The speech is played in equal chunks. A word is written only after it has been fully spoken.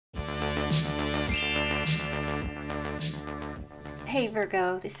Hey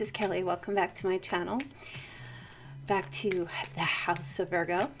Virgo, this is Kelly. Welcome back to my channel. Back to the House of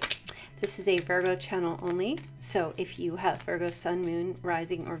Virgo. This is a Virgo channel only, so if you have Virgo Sun, Moon,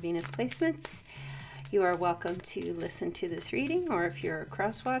 Rising, or Venus placements, you are welcome to listen to this reading, or if you're a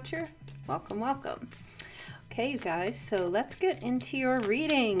cross watcher, welcome, welcome. Okay, you guys, so let's get into your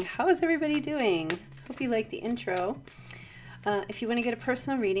reading. How is everybody doing? Hope you like the intro. If you want to get a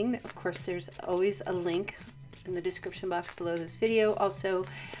personal reading, of course, there's always a link in the description box below this video. Also,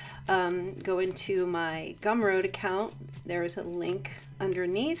 go into my Gumroad account. There is a link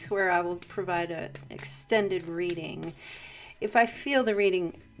underneath where I will provide an extended reading. If I feel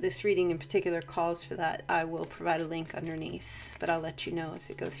this reading in particular calls for that, I will provide a link underneath, but I'll let you know as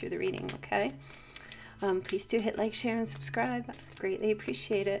it goes through the reading, okay? Please do hit like, share, and subscribe. I greatly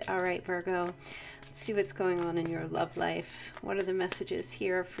appreciate it. All right, Virgo, let's see what's going on in your love life. What are the messages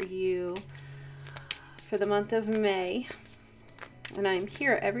here for you for the month of May? And I'm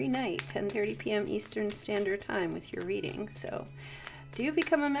here every night, 10:30 p.m. Eastern Standard Time with your reading. So do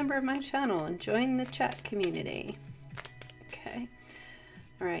become a member of my channel and join the chat community. Okay.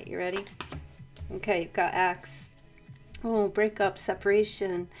 All right, you ready? Okay, you've got Axe. Oh, breakup,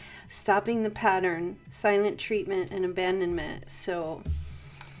 separation, stopping the pattern, silent treatment, and abandonment. So,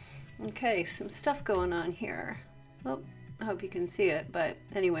 okay, some stuff going on here. Well, I hope you can see it, but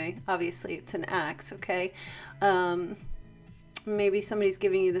anyway, obviously it's an axe, okay? Maybe somebody's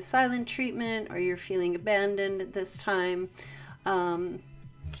giving you the silent treatment, or you're feeling abandoned at this time,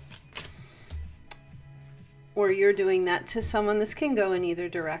 or you're doing that to someone. This can go in either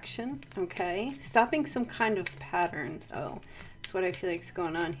direction, okay? Stopping some kind of pattern, though, is what I feel like is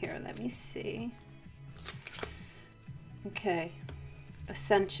going on here. Let me see. Okay.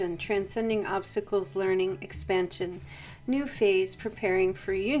 Ascension, transcending obstacles, learning, expansion, new phase, preparing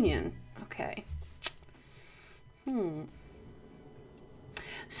for union. Okay.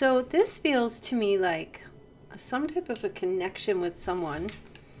 So this feels to me like some type of a connection with someone,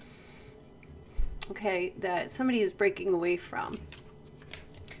 okay, that somebody is breaking away from.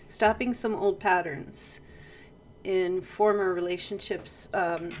 Stopping some old patterns in former relationships.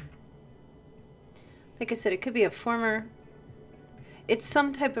 Like I said, it could be a former... It's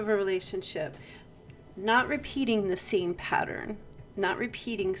some type of a relationship, not repeating the same pattern, not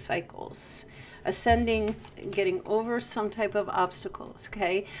repeating cycles, ascending, getting over some type of obstacles,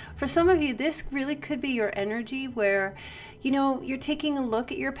 okay? For some of you, this really could be your energy where, you know, you're taking a look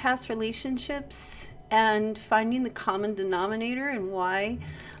at your past relationships and finding the common denominator and why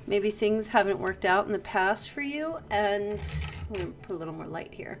maybe things haven't worked out in the past for you. And I'm going to put a little more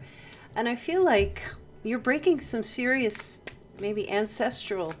light here. And I feel like you're breaking some serious, maybe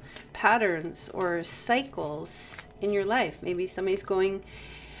ancestral patterns or cycles in your life. Maybe somebody's going,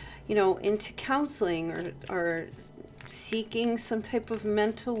 you know, into counseling or seeking some type of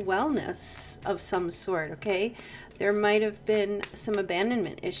mental wellness of some sort, okay? There might have been some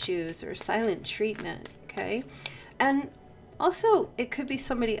abandonment issues or silent treatment, okay? And also, it could be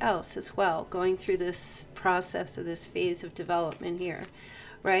somebody else as well going through this process of this phase of development here.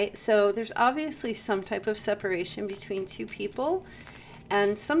 Right? So there's obviously some type of separation between two people,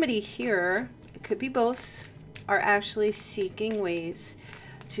 and somebody here, it could be both, are actually seeking ways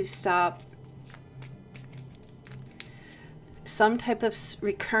to stop some type of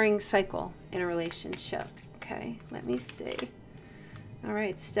recurring cycle in a relationship. Okay, let me see. All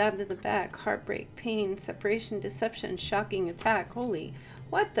right, stabbed in the back, heartbreak, pain, separation, deception, shocking attack. Holy,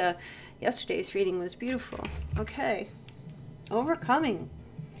 what the? Yesterday's reading was beautiful. Okay, overcoming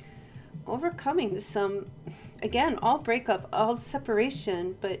some, again, all breakup, all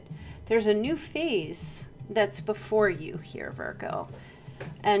separation, but there's a new phase that's before you here, Virgo,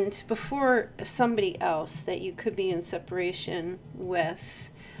 and before somebody else that you could be in separation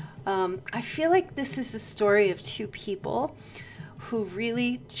with. I feel like this is a story of two people who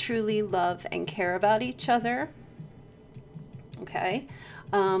really truly love and care about each other, okay,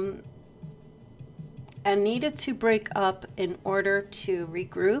 and needed to break up in order to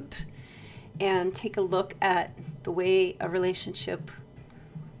regroup and take a look at the way a relationship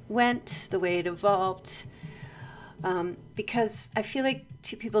went, the way it evolved, because I feel like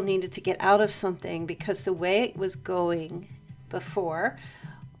two people needed to get out of something because the way it was going before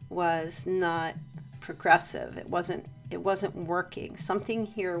was not progressive. It wasn't working. Something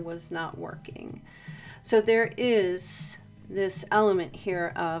here was not working. So there is this element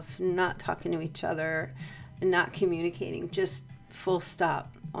here of not talking to each other and not communicating, just full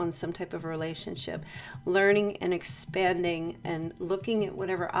stop on some type of relationship, learning and expanding and looking at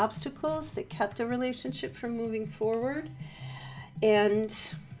whatever obstacles that kept a relationship from moving forward. And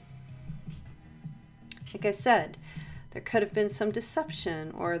like I said, There could have been some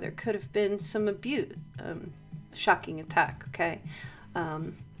deception, or there could have been some abuse, shocking attack, okay?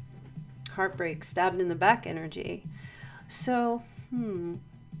 Heartbreak, stabbed in the back energy. So, the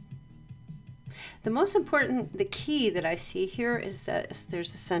most important, the key that I see here is that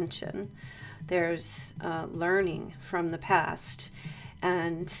there's ascension. There's learning from the past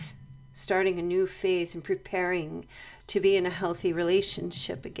and starting a new phase and preparing to be in a healthy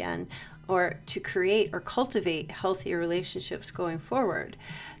relationship again, or to create or cultivate healthier relationships going forward.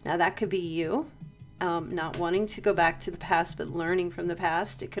 Now that could be you, not wanting to go back to the past, but learning from the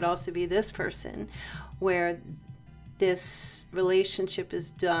past. It could also be this person where this relationship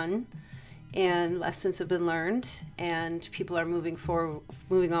is done and lessons have been learned and people are moving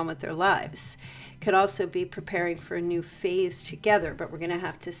on with their lives. Could also be preparing for a new phase together, but we're going to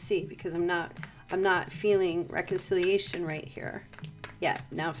have to see, because I'm not feeling reconciliation right here yet.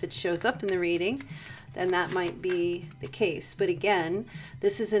 Now if it shows up in the reading, then that might be the case. But again,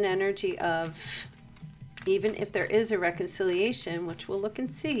 this is an energy of, even if there is a reconciliation, which we'll look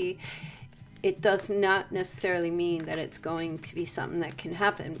and see, it does not necessarily mean that it's going to be something that can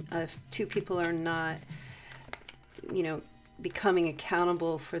happen if two people are not, you know, becoming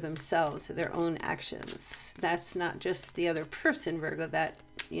accountable for themselves, their own actions. That's not just the other person, Virgo, that,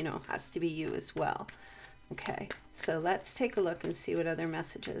 you know, has to be you as well. Okay, so let's take a look and see what other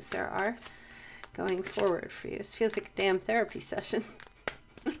messages there are going forward for you. This feels like a damn therapy session.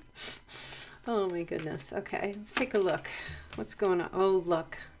 Oh my goodness. Okay, let's take a look. What's going on? Oh,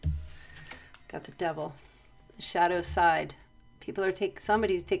 look. Got the devil. Shadow side. People are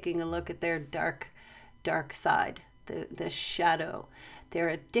somebody's taking a look at their dark side. The shadow. Their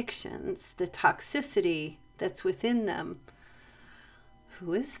addictions. The toxicity that's within them.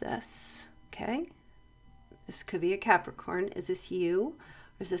 Who is this? Okay. This could be a Capricorn. Is this you?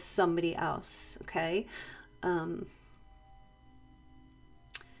 Or is this somebody else? Okay.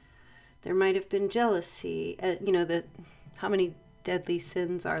 There might have been jealousy. You know, how many deadly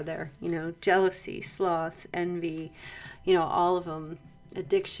sins are there? You know, jealousy, sloth, envy, you know, all of them.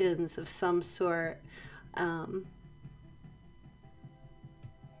 Addictions of some sort.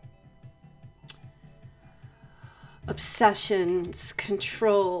 Obsessions,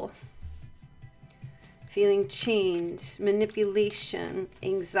 control, feeling chained, manipulation,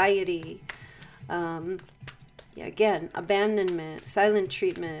 anxiety, yeah, again, abandonment, silent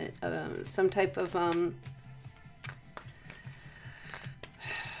treatment, some type of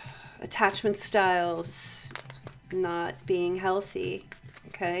attachment styles, not being healthy,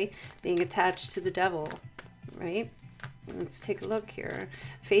 okay, being attached to the devil, right? Let's take a look here.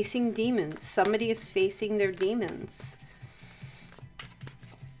 Facing demons. Somebody is facing their demons.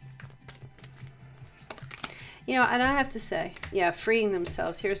 You know, and I have to say, yeah, freeing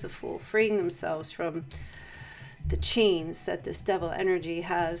themselves. Here's the Fool. Freeing themselves from the chains that this devil energy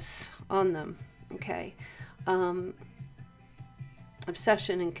has on them. Okay.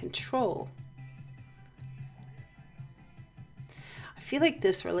 Obsession and control. I feel like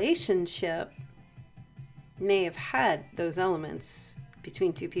this relationship may have had those elements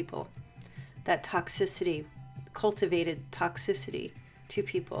between two people. That toxicity, cultivated toxicity, two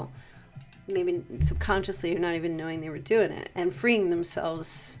people. Maybe subconsciously or not even knowing they were doing it, and freeing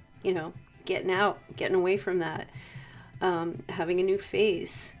themselves, you know, getting out, getting away from that, having a new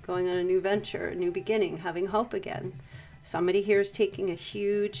phase, going on a new venture, a new beginning, having hope again. Somebody here is taking a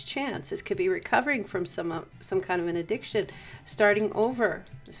huge chance. This could be recovering from some kind of an addiction, starting over,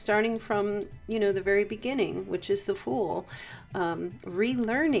 starting from, you know, the very beginning, which is the Fool,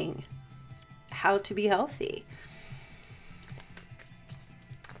 relearning how to be healthy.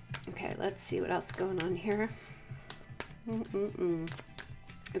 Okay, let's see what else is going on here.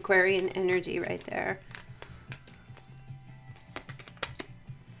 Aquarian energy right there.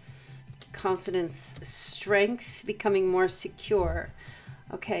 Confidence, strength, becoming more secure.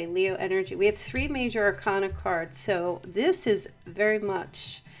 Okay, Leo energy. We have 3 major arcana cards. So this is very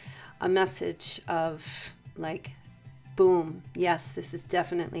much a message of like, boom, yes, this is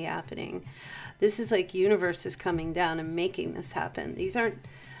definitely happening. This is like universe is coming down and making this happen. These aren't,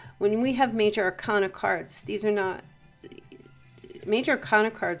 when we have major arcana cards, these are not, major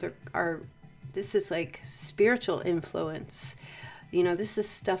arcana cards are this is like spiritual influence. You know, this is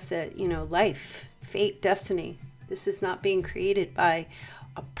stuff that, you know, life, fate, destiny. This is not being created by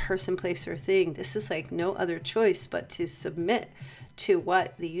a person, place, or thing. This is like no other choice but to submit to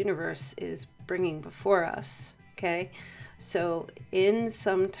what the universe is bringing before us, okay? So in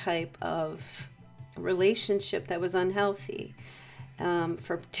some type of relationship that was unhealthy,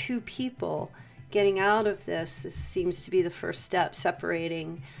 for 2 people, getting out of this seems to be the first step,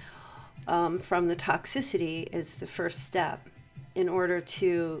 separating from the toxicity is the first step in order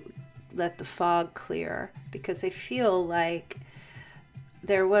to let the fog clear, because I feel like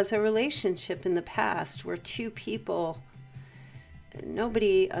there was a relationship in the past where two people,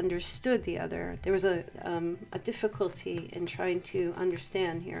 nobody understood the other. There was a difficulty in trying to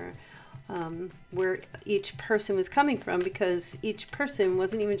understand here where each person was coming from, because each person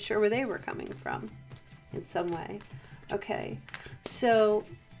wasn't even sure where they were coming from in some way. Okay, so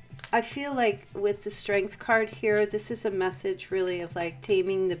I feel like with the Strength card here, this is a message really of like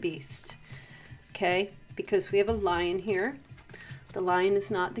taming the beast, okay? Because we have a lion here. The lion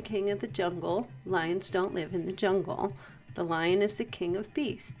is not the king of the jungle. Lions don't live in the jungle. The lion is the king of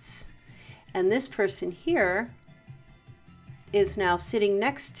beasts. And this person here is now sitting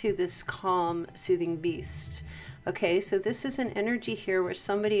next to this calm, soothing beast. Okay, so this is an energy here where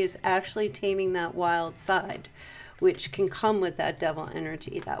somebody is actually taming that wild side, which can come with that devil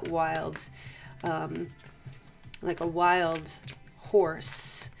energy, that wild, like a wild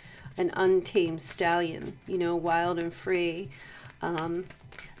horse, an untamed stallion, you know, wild and free.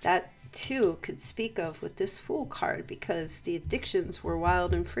 That too could speak of with this Fool card, because the addictions were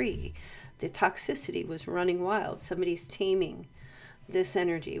wild and free. The toxicity was running wild. Somebody's taming this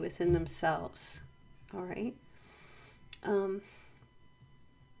energy within themselves. All right.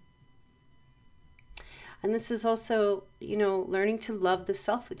 And this is also, you know, learning to love the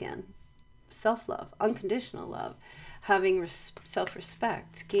self again. Self-love, unconditional love, having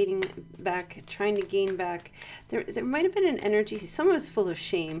self-respect, gaining back, trying to gain back. There might have been an energy, someone was full of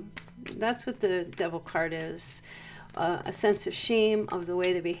shame. That's what the Devil card is. A sense of shame of the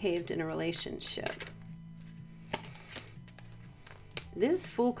way they behaved in a relationship. This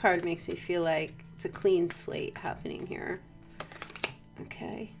Fool card makes me feel like it's a clean slate happening here.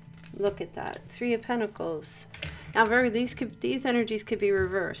 Okay. Look at that. Three of Pentacles. Now, Virgo, these energies could be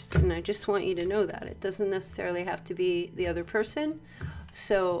reversed, and I just want you to know that. It doesn't necessarily have to be the other person.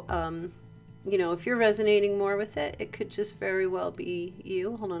 So, you know, if you're resonating more with it, it could just very well be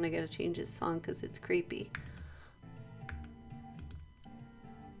you. Hold on, I gotta change this song because it's creepy.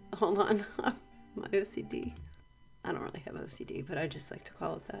 Hold on. My OCD. I don't really have OCD, but I just like to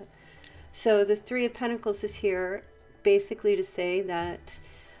call it that. So the Three of Pentacles is here basically to say that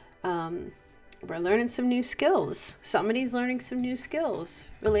we're learning some new skills. Somebody's learning some new skills,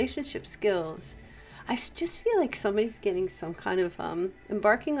 relationship skills. I just feel like somebody's getting some kind of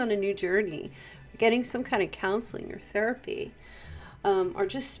embarking on a new journey, getting some kind of counseling or therapy, or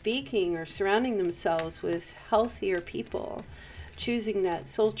just speaking or surrounding themselves with healthier people, choosing that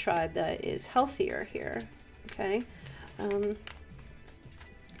soul tribe that is healthier here. Okay. There's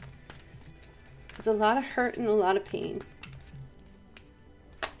a lot of hurt and a lot of pain.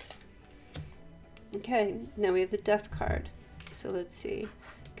 Okay, now we have the Death card. So let's see.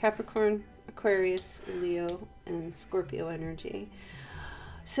 Capricorn, Aquarius, Leo, and Scorpio energy.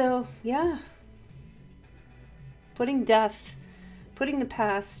 So, yeah. Putting death, putting the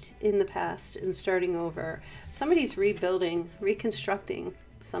past in the past and starting over. Somebody's rebuilding, reconstructing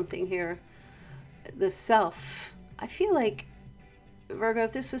something here. The self. I feel like, Virgo,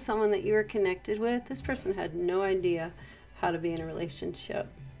 if this was someone that you were connected with, this person had no idea how to be in a relationship.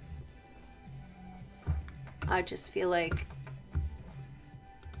 I just feel like,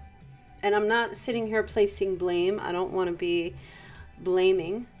 and I'm not sitting here placing blame. I don't want to be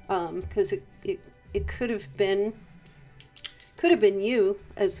blaming, because it could have been you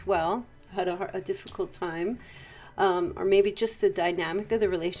as well, had a difficult time, or maybe just the dynamic of the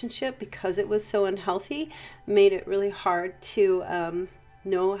relationship, because it was so unhealthy, made it really hard to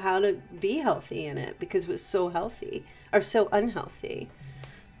know how to be healthy in it, because it was so healthy or so unhealthy.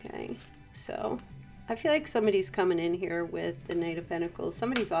 Okay, so I feel like somebody's coming in here with the Knight of Pentacles.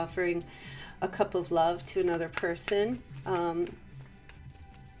 Somebody's offering a cup of love to another person.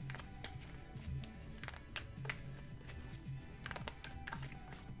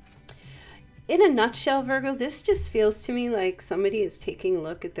 In a nutshell, Virgo, this just feels to me like somebody is taking a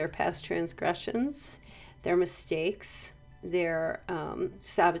look at their past transgressions, their mistakes, their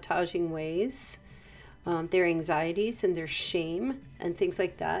sabotaging ways, their anxieties and their shame and things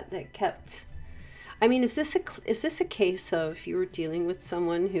like that that kept... I mean, is this a case of you were dealing with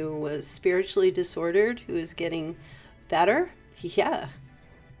someone who was spiritually disordered, who is getting better? Yeah,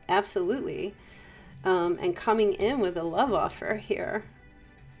 absolutely. And coming in with a love offer here,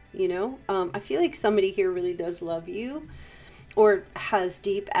 you know? I feel like somebody here really does love you, or has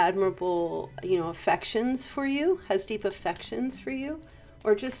deep, admirable, you know, affections for you, has deep affections for you,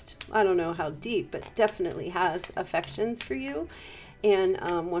 or just, I don't know how deep, but definitely has affections for you. And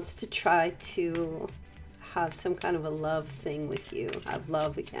wants to try to have some kind of a love thing with you, have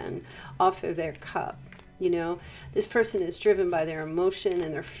love again, offer their cup. You know, this person is driven by their emotion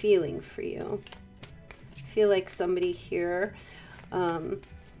and their feeling for you. I feel like somebody here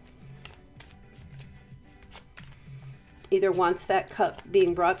either wants that cup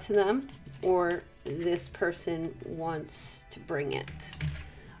being brought to them, or this person wants to bring it.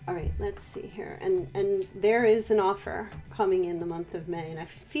 All right, let's see here. And there is an offer coming in the month of May, and I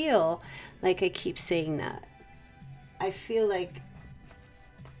feel like I keep saying that. I feel like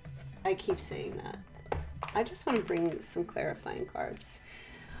I keep saying that. I just want to bring some clarifying cards.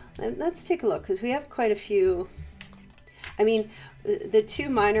 Let's take a look, because we have quite a few. I mean, the two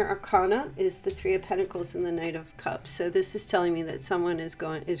minor arcana is the Three of Pentacles and the Knight of Cups. So this is telling me that someone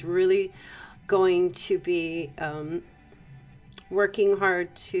is really going to be working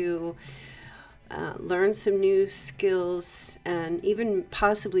hard to learn some new skills and even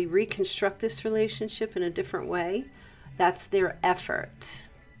possibly reconstruct this relationship in a different way. That's their effort.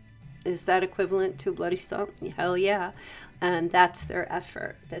 Is that equivalent to Bloody Stump? Hell yeah. And that's their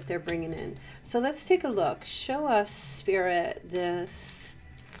effort that they're bringing in. So let's take a look. Show us, Spirit, this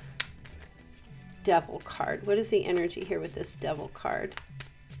Devil card. What is the energy here with this Devil card?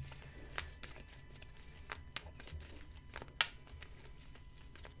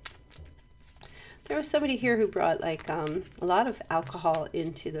 There was somebody here who brought like a lot of alcohol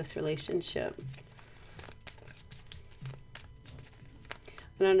into this relationship.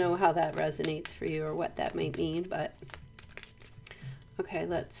 I don't know how that resonates for you or what that might mean, but okay,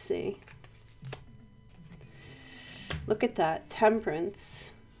 let's see. Look at that,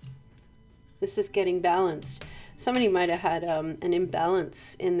 Temperance. This is getting balanced. Somebody might have had an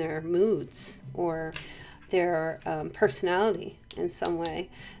imbalance in their moods or their personality in some way.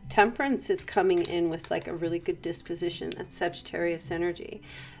 Temperance is coming in with like a really good disposition. That's Sagittarius energy.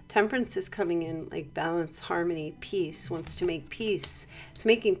 Temperance is coming in like balance, harmony, peace, wants to make peace. It's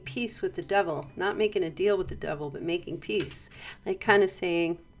making peace with the devil, not making a deal with the devil, but making peace. Like kind of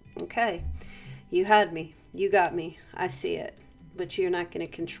saying, okay, you had me, you got me, I see it, but you're not going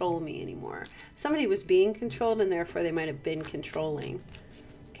to control me anymore. Somebody was being controlled and therefore they might have been controlling,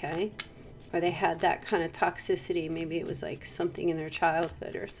 okay? Or they had that kind of toxicity. Maybe it was like something in their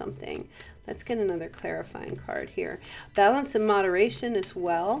childhood or something. Let's get another clarifying card here. Balance and moderation as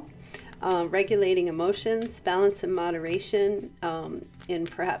well. Regulating emotions, balance and moderation in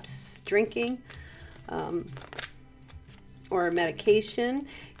perhaps drinking or medication,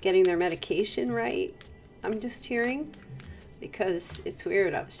 getting their medication right. I'm just hearing, because it's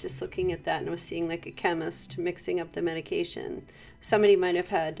weird. I was just looking at that and I was seeing like a chemist mixing up the medication. Somebody might have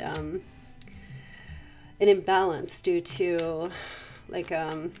had an imbalance due to like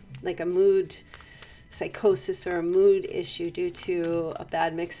a mood psychosis or a mood issue due to a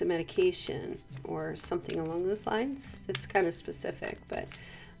bad mix of medication or something along those lines. It's kind of specific, but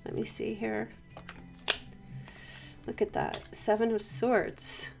let me see here. Look at that, Seven of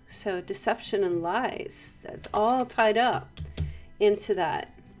Swords. So deception and lies, that's all tied up into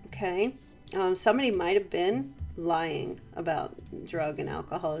that, okay? Somebody might have been lying about drug and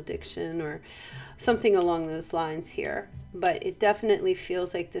alcohol addiction or something along those lines here, but it definitely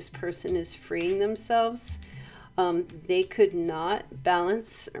feels like this person is freeing themselves. They could not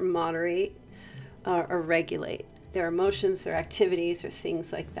balance or moderate or regulate their emotions, their activities, or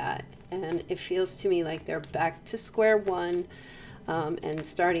things like that, and it feels to me like they're back to square one and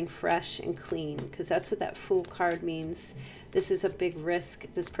starting fresh and clean, because that's what that Fool card means. This is a big risk.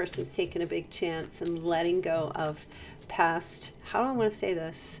 This person's taking a big chance and letting go of past, how do I want to say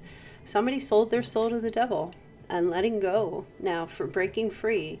this? Somebody sold their soul to the devil and letting go now for breaking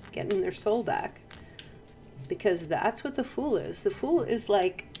free, getting their soul back. Because that's what the Fool is. The Fool is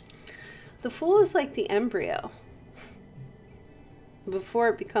like the embryo before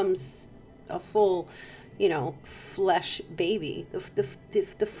it becomes a full, you know, flesh baby.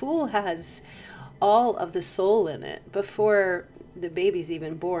 The Fool has all of the soul in it before the baby's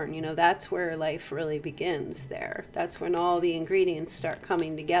even born. You know, that's where life really begins there. That's when all the ingredients start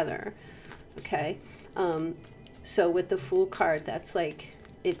coming together, okay? So with the Fool card, that's like,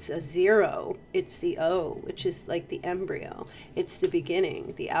 it's a 0. It's the O, which is like the embryo. It's the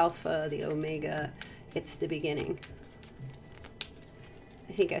beginning, the alpha, the omega. It's the beginning.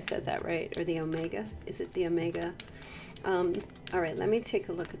 I think I said that right, or the omega. Is it the omega? All right, let me take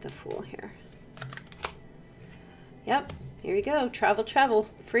a look at the Fool here. Yep, here you go. Travel, travel,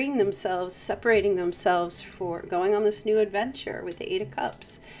 freeing themselves, separating themselves for going on this new adventure with the 8 of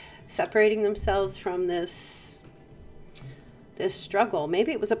Cups, separating themselves from this struggle.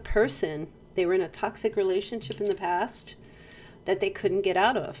 Maybe it was a person. They were in a toxic relationship in the past that they couldn't get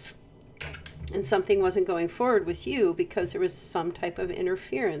out of. and something wasn't going forward with you because there was some type of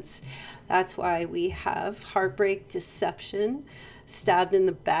interference. That's why we have heartbreak, deception, stabbed in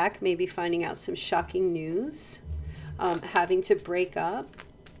the back, maybe finding out some shocking news, having to break up.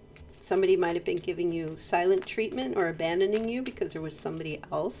 Somebody might have been giving you silent treatment or abandoning you because there was somebody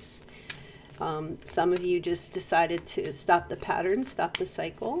else. Some of you just decided to stop the pattern, stop the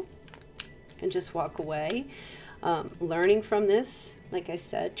cycle, and just walk away. Learning from this, like I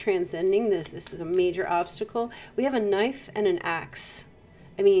said, transcending this. This is a major obstacle. We have a knife and an axe.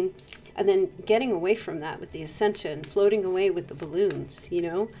 I mean, and then getting away from that with the ascension, floating away with the balloons, you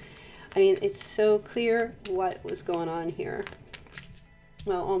know? I mean, it's so clear what was going on here.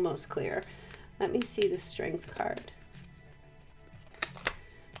 Well, almost clear. Let me see the Strength card.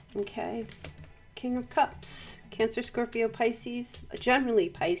 Okay. King of Cups. Cancer, Scorpio, Pisces. Generally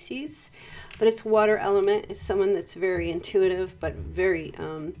Pisces. But it's water element. It's someone that's very intuitive, but very,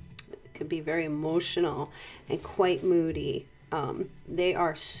 could be very emotional and quite moody. They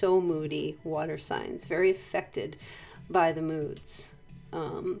are so moody, water signs. Very affected by the moods.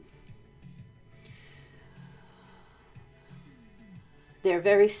 They're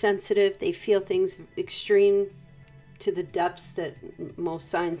very sensitive. They feel things extreme to the depths that most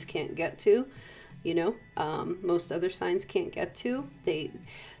signs can't get to, you know, most other signs can't get to.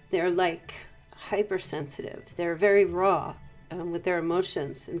 They're like hypersensitive. They're very raw with their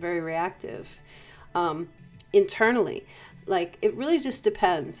emotions and very reactive internally. Like, it really just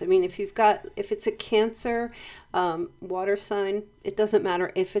depends. I mean, if it's a Cancer water sign, it doesn't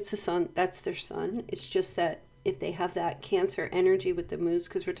matter if it's a sun, that's their sun. It's just that if they have that Cancer energy with the moves,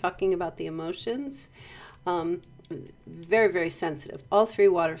 because we're talking about the emotions, very, very sensitive. All three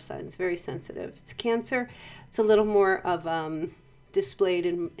water signs, very sensitive. It's Cancer. It's a little more of displayed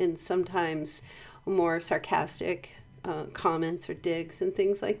in sometimes more sarcastic comments or digs and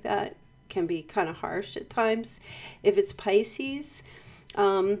things like that. Can be kind of harsh at times. If it's Pisces,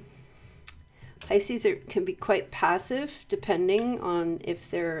 Pisces can be quite passive depending on if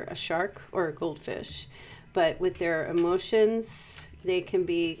they're a shark or a goldfish. But with their emotions, they can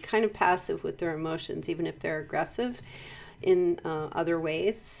be kind of passive with their emotions, even if they're aggressive in other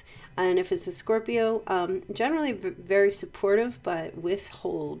ways. And if it's a Scorpio, generally very supportive, but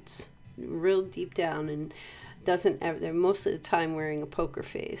withholds real deep down and doesn't ever, they're most of the time wearing a poker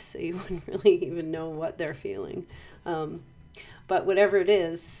face, so you wouldn't really even know what they're feeling. But whatever it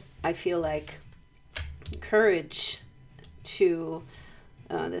is, I feel like courage to,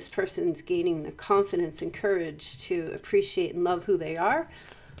 this person's gaining the confidence and courage to appreciate and love who they are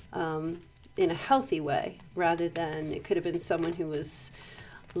in a healthy way, rather than it could have been someone who was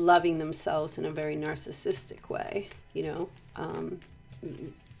loving themselves in a very narcissistic way, you know,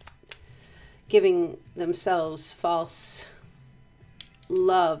 giving themselves false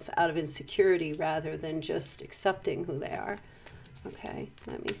love out of insecurity rather than just accepting who they are. Okay,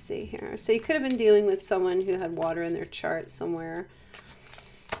 let me see here. So you could have been dealing with someone who had water in their chart somewhere.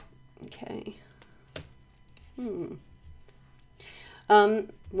 Okay.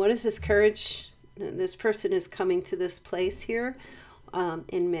 What is this courage? This person is coming to this place here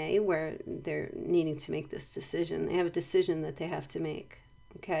in May where they're needing to make this decision. They have a decision that they have to make.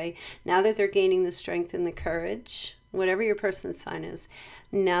 Okay, now that they're gaining the strength and the courage, whatever your person's sign is,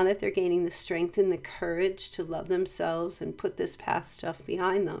 now that they're gaining the strength and the courage to love themselves and put this past stuff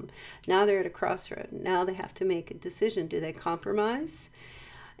behind them, now they're at a crossroad. Now they have to make a decision. Do they compromise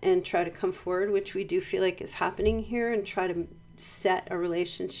and try to come forward, which we do feel like is happening here, and try to set a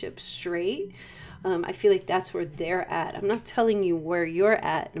relationship straight? I feel like that's where they're at. I'm not telling you where you're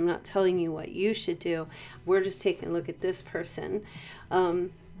at. I'm not telling you what you should do. We're just taking a look at this person.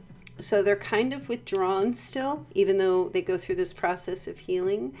 So they're kind of withdrawn still, even though they go through this process of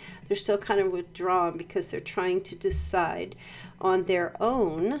healing. They're still kind of withdrawn because they're trying to decide on their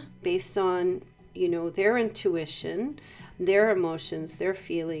own based on, you know, their intuition, their emotions, their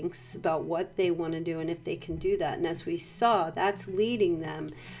feelings about what they want to do and if they can do that. And as we saw, that's leading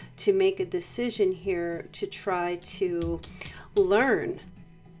them to make a decision here to try to learn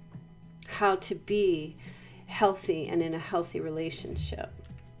how to be healthy and in a healthy relationship.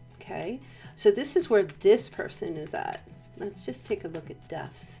 Okay, so this is where this person is at. Let's just take a look at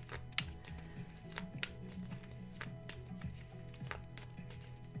Death.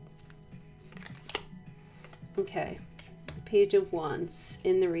 Okay, Page of Wands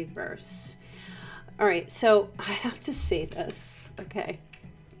in the reverse. All right, so I have to say this, okay.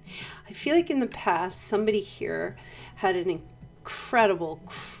 I feel like in the past, somebody here had an incredible,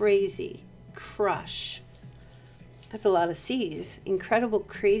 crazy crush. That's a lot of C's. Incredible,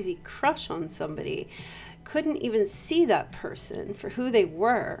 crazy crush on somebody. couldn't even see that person for who they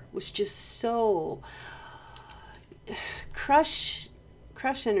were. It was just so crush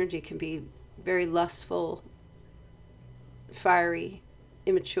energy can be very lustful, fiery,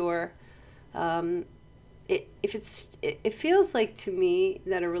 immature. It feels like to me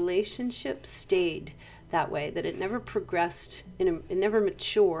that a relationship stayed that way, that it never progressed, it never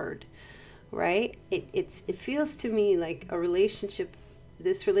matured, right? It feels to me like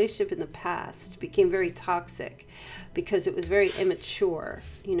this relationship in the past became very toxic because it was very immature.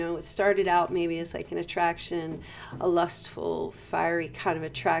 You know, it started out maybe as like an attraction, a lustful, fiery kind of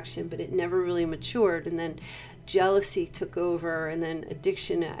attraction, but it never really matured. And then jealousy took over, and then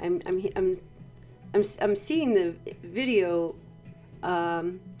addiction. I'm seeing the video, a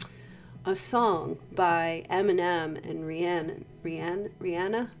song by Eminem and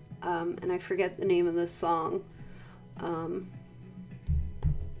Rihanna, and I forget the name of the song,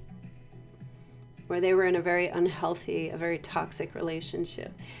 where they were in a very unhealthy, a very toxic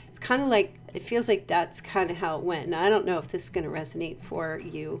relationship. It's kind of like, it feels like that's kind of how it went. Now, I don't know if this is going to resonate for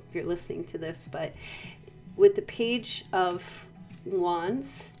you if you're listening to this, but with the Page of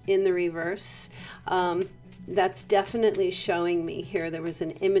Wands in the reverse, that's definitely showing me here there was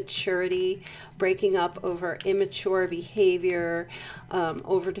an immaturity, breaking up over immature behavior,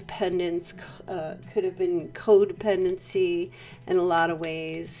 over dependence, could have been codependency in a lot of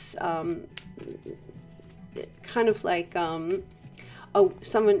ways, kind of like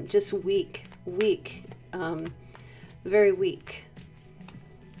someone just weak, very weak,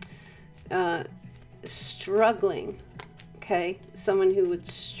 struggling, okay, someone who would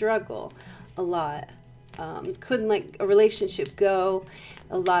struggle a lot. Couldn't let a relationship go,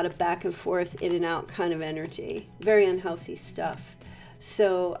 a lot of back and forth, in and out kind of energy, very unhealthy stuff.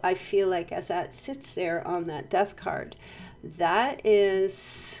 So I feel like as that sits there on that death card, that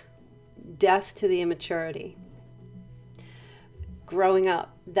is death to the immaturity. Growing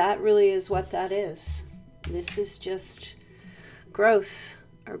up, that really is what that is. This is just growth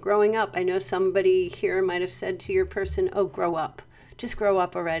or growing up. I know somebody here might have said to your person, oh, grow up. Just grow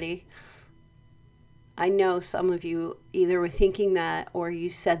up already. I know some of you either were thinking that or you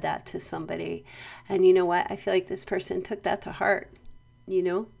said that to somebody. And you know what? I feel like this person took that to heart, you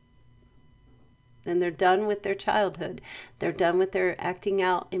know? And they're done with their childhood. They're done with their acting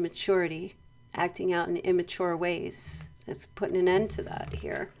out immaturity, acting out in immature ways. It's putting an end to that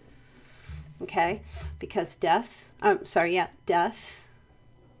here. Okay? Because death, death.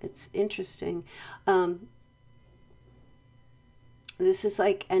 It's interesting. This is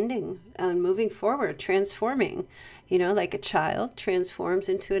like ending and moving forward, transforming, you know, like a child transforms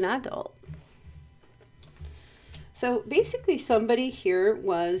into an adult. So basically somebody here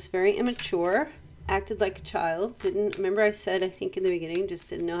was very immature, acted like a child, didn't, remember I said, I think in the beginning, just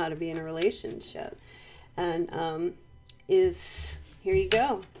didn't know how to be in a relationship. And here you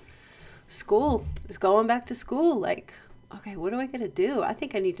go. School is going back to school. Like, okay, what do I got to do? I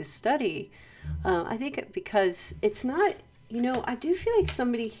think I need to study. I think because it's not, you know, I do feel like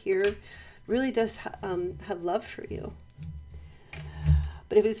somebody here really does have love for you.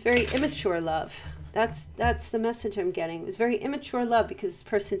 But it was very immature love. That's the message I'm getting. It was very immature love because this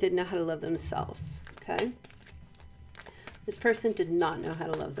person didn't know how to love themselves, okay? This person did not know how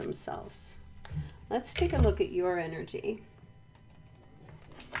to love themselves. Let's take a look at your energy.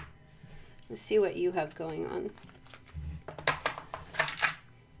 Let's see what you have going on.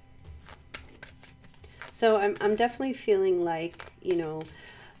 So I'm definitely feeling like, you know,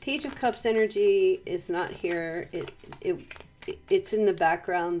 Page of Cups energy is not here. It's in the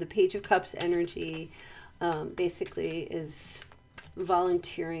background. The Page of Cups energy basically is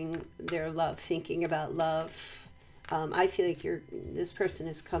volunteering their love, thinking about love. I feel like this person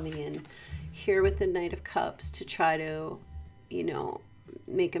is coming in here with the Knight of Cups to try to, you know,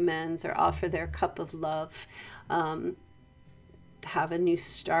 make amends or offer their cup of love. Have a new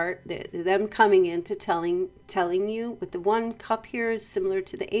start. Them coming in to telling you, with the one cup here is similar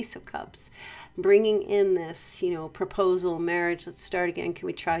to the Ace of Cups, bringing in this, you know, proposal, marriage, let's start again, can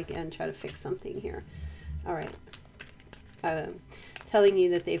we try again, try to fix something here. All right. Telling you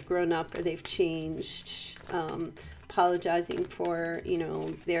that they've grown up or they've changed, apologizing for, you know,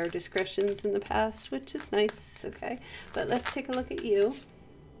 their discretions in the past, which is nice. Okay, but let's take a look at you,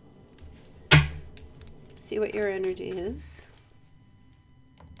 see what your energy is.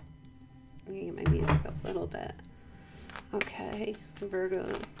 Let me get my music up a little bit. Okay, Virgo.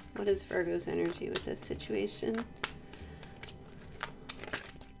 What is Virgo's energy with this situation?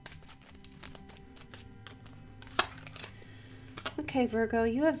 Okay, Virgo,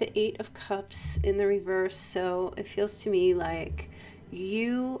 you have the Eight of Cups in the reverse, so it feels to me like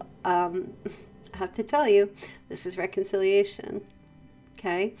you, I have to tell you, this is reconciliation.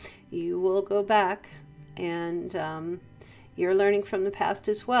 Okay, you will go back, and you're learning from the past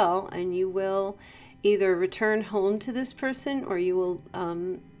as well, and you will either return home to this person, or you will,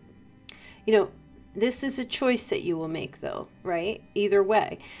 you know, this is a choice that you will make, though, right? Either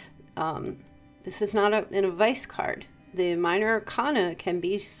way. This is not an advice card. The minor arcana can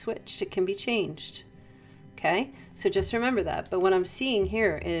be switched. It can be changed. Okay? So just remember that. But what I'm seeing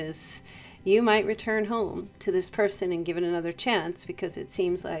here is you might return home to this person and give it another chance, because it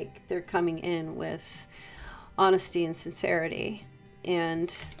seems like they're coming in with honesty and sincerity.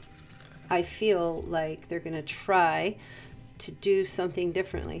 And I feel like they're going to try to do something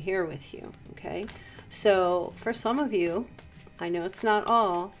differently here with you. Okay? So for some of you, I know it's not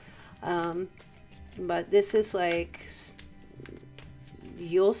all, but this is like,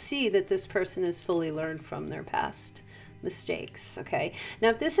 you'll see that this person has fully learned from their past mistakes. Okay. Now,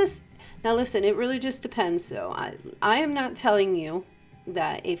 if this is, now listen, it really just depends though. I am not telling you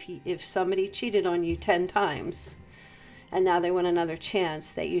that if somebody cheated on you 10 times and now they want another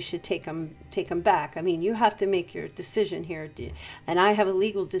chance, that you should take them back. I mean, you have to make your decision here. And I have a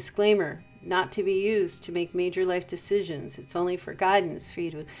legal disclaimer, not to be used to make major life decisions. It's only for guidance, for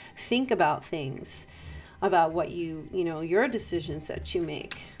you to think about things, about what you know, your decisions that you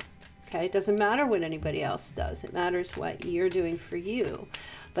make. Okay, it doesn't matter what anybody else does. It matters what you're doing for you,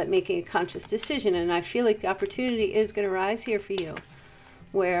 but making a conscious decision. And I feel like the opportunity is going to rise here for you,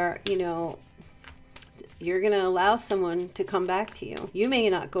 where, you know, you're going to allow someone to come back to you. You may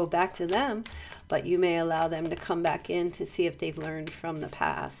not go back to them, but you may allow them to come back in to see if they've learned from the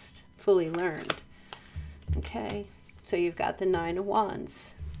past. Fully learned. Okay, so you've got the 9 of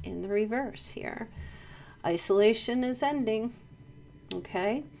Wands in the reverse here. Isolation is ending.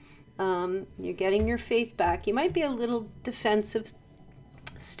 Okay, you're getting your faith back. You might be a little defensive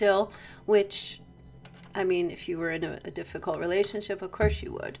still, which, I mean, if you were in a difficult relationship, of course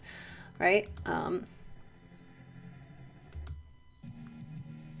you would, right?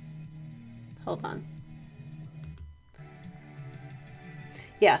 Hold on.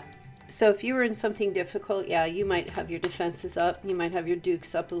 Yeah. So if you were in something difficult, yeah, you might have your defenses up. You might have your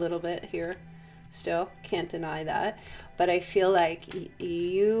dukes up a little bit here still. Can't deny that. But I feel like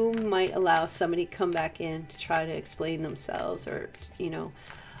you might allow somebody to come back in to try to explain themselves, or, you know,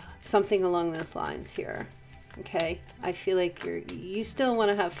 something along those lines here. Okay? I feel like you still want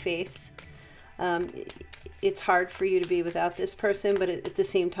to have faith. It's hard for you to be without this person, but at the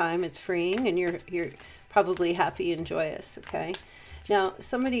same time, it's freeing, and you're probably happy and joyous. Okay? Now,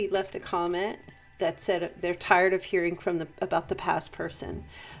 somebody left a comment that said they're tired of hearing about the past person.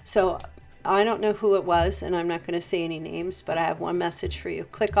 So I don't know who it was, and I'm not going to say any names, but I have one message for you.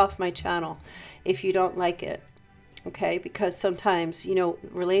 Click off my channel if you don't like it, okay? Because sometimes, you know,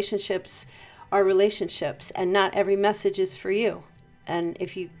 relationships are relationships, and not every message is for you. And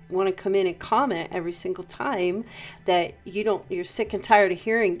if you want to come in and comment every single time that you're sick and tired of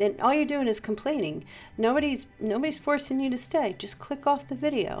hearing, then all you're doing is complaining. Nobody's forcing you to stay. Just click off the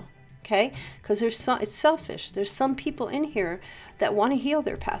video, okay? Because it's selfish. There's some people in here that want to heal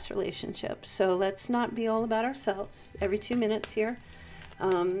their past relationships. So let's not be all about ourselves every 2 minutes here.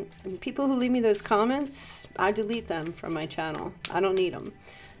 And people who leave me those comments, I delete them from my channel. I don't need them.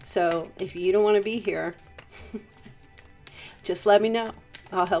 So if you don't want to be here, just let me know.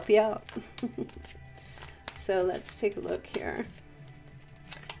 I'll help you out. So let's take a look here.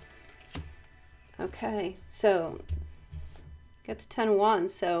 Okay, so got the 10 of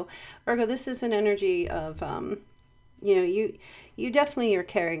Wands. So Virgo, this is an energy of, you know, you definitely are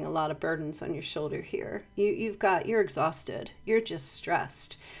carrying a lot of burdens on your shoulder here. You're exhausted. You're just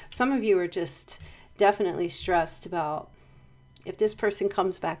stressed. Some of you are just definitely stressed about if this person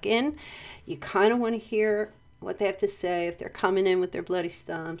comes back in, you kind of want to hear what they have to say. If they're coming in with their bloody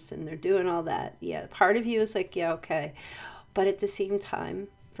stumps and they're doing all that, yeah, part of you is like, yeah, okay. But at the same time,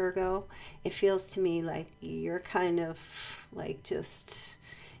 Virgo, it feels to me like you're kind of like just,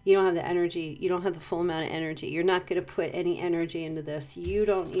 you don't have the energy. You don't have the full amount of energy. You're not going to put any energy into this. You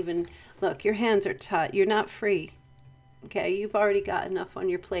don't even, look, your hands are tied. You're not free. Okay, you've already got enough on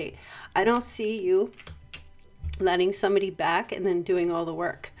your plate. I don't see you letting somebody back and then doing all the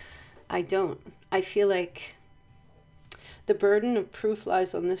work. I don't. I feel like the burden of proof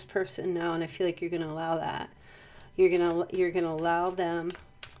lies on this person now, and I feel like you're going to allow that. You're going to allow them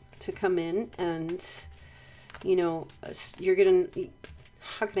to come in, and, you know, you're going to,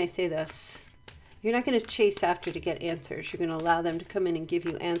 how can I say this? You're not going to chase after to get answers. You're going to allow them to come in and give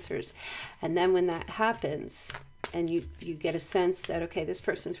you answers. And then when that happens, and you get a sense that, okay, this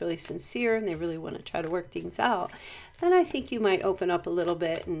person's really sincere and they really want to try to work things out, then I think you might open up a little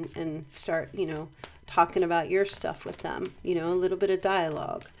bit and start, you know, talking about your stuff with them, you know, a little bit of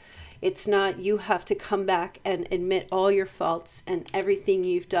dialogue. It's not you have to come back and admit all your faults and everything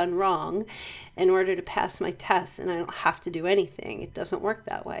you've done wrong in order to pass my test, and I don't have to do anything. It doesn't work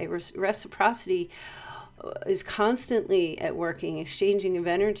that way. Reciprocity is constantly at working, exchanging of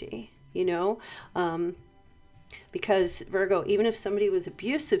energy, you know, because Virgo, even if somebody was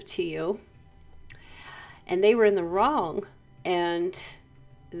abusive to you and they were in the wrong and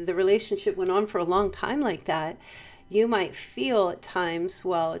the relationship went on for a long time like that, you might feel at times,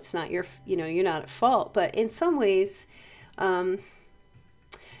 well, it's not your, you know, you're not at fault. But in some ways, you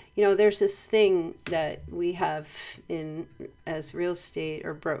know, there's this thing that we have in as real estate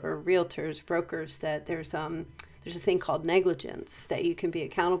or realtors, brokers, that there's a thing called negligence, that you can be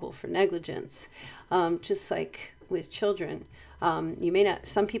accountable for negligence, just like with children. You may not,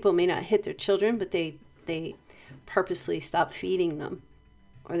 some people may not hit their children, but they purposely stop feeding them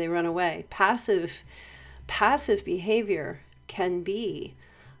or they run away. Passive behavior can be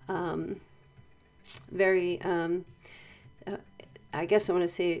very, I guess I want to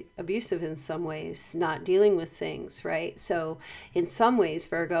say abusive in some ways, not dealing with things, right? So in some ways,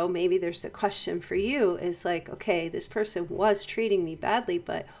 Virgo, maybe there's a question for you is like, okay, this person was treating me badly,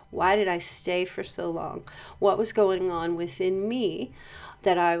 but why did I stay for so long? What was going on within me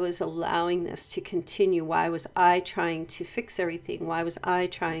that I was allowing this to continue? Why was I trying to fix everything? Why was I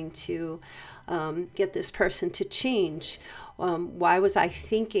trying to get this person to change? Why was I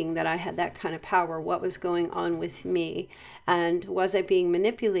thinking that I had that kind of power? What was going on with me? And was I being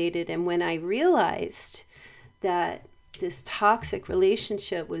manipulated? And when I realized that this toxic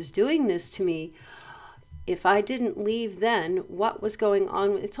relationship was doing this to me, if I didn't leave then, what was going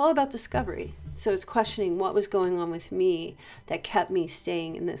on? It's all about discovery. So it's questioning what was going on with me that kept me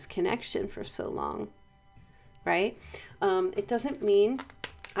staying in this connection for so long, right? It doesn't mean,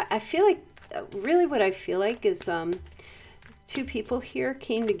 I feel like, really what I feel like is two people here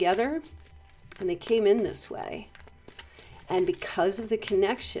came together and they came in this way. And because of the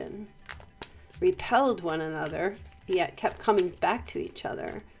connection, repelled one another, yet kept coming back to each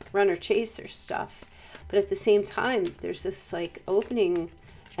other, runner chaser stuff. But at the same time, there's this like opening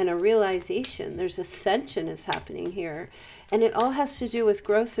and a realization. There's ascension is happening here. And it all has to do with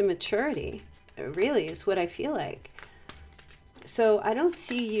growth and maturity. It really is what I feel like. So I don't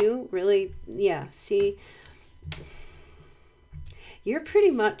see you really, see, you're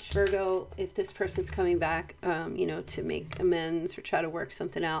pretty much, Virgo, if this person's coming back, you know, to make amends or try to work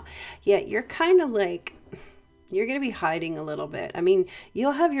something out, you're kind of like, you're going to be hiding a little bit. I mean,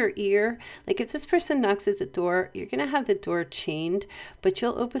 you'll have your ear, like if this person knocks at the door, you're going to have the door chained, but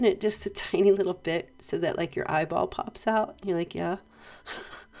you'll open it just a tiny little bit so that like your eyeball pops out. You're like, yeah,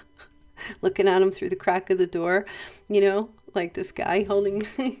 looking at them through the crack of the door, you know, like this guy holding,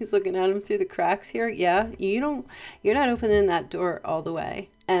 he's looking at him through the cracks here. Yeah, you're not opening that door all the way.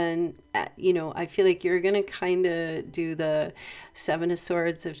 And, you know, I feel like you're going to kind of do the Seven of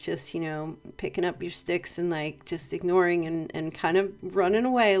Swords of just, you know, picking up your sticks and like just ignoring and kind of running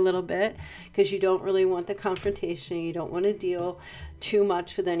away a little bit because you don't really want the confrontation. You don't want to deal too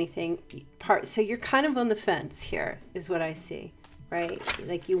much with anything. So you're kind of on the fence here is what I see, right?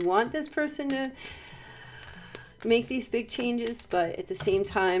 Like you want this person to make these big changes, but at the same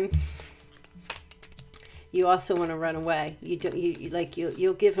time, you also want to run away.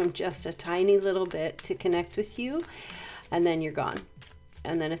 You'll give them just a tiny little bit to connect with you, and then you're gone.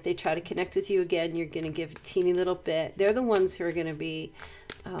 And then if they try to connect with you again, you're going to give a teeny little bit. They're the ones who are going to be,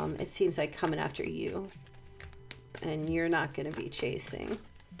 it seems like, coming after you, and you're not going to be chasing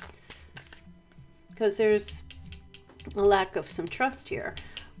because there's a lack of some trust here.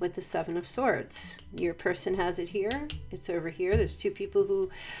 With the Seven of Swords, your person has it here, it's over here. There's two people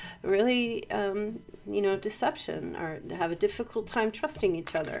who really, you know, deception or have a difficult time trusting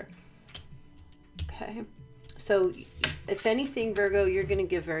each other. Okay, so if anything, Virgo, you're going to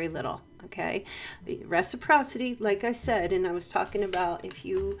give very little. Okay, reciprocity, like I said, and I was talking about if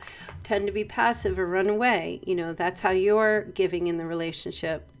you tend to be passive or run away, you know, that's how you're giving in the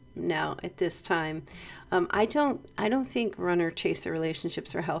relationship now at this time. I don't think runner chaser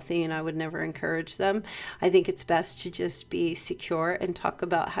relationships are healthy, and I would never encourage them. I think it's best to just be secure and talk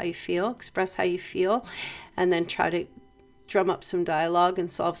about how you feel, express how you feel, and then try to drum up some dialogue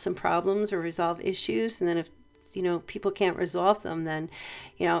and solve some problems or resolve issues. And then if, you know, people can't resolve them, then,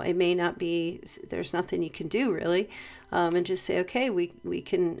 you know, it may not be, there's nothing you can do really. And just say, okay, we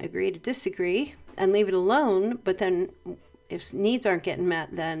can agree to disagree and leave it alone. But then if needs aren't getting met,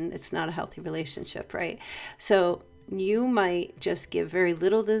 then it's not a healthy relationship, right? So you might just give very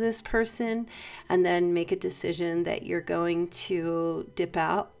little to this person and then make a decision that you're going to dip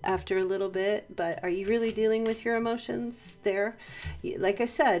out after a little bit. But are you really dealing with your emotions there? Like I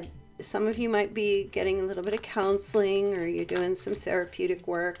said, some of you might be getting a little bit of counseling, or you're doing some therapeutic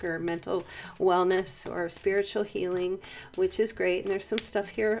work or mental wellness or spiritual healing, which is great. And there's some stuff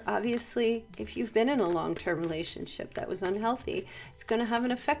here. Obviously, if you've been in a long-term relationship that was unhealthy, it's going to have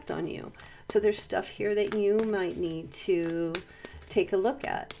an effect on you. So there's stuff here that you might need to take a look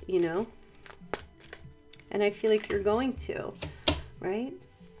at, you know. And I feel like you're going to, right?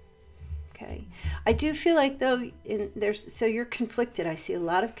 Okay. I do feel like though so you're conflicted. I see a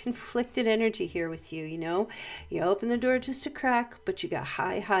lot of conflicted energy here with you, you know. You open the door just a crack, but you got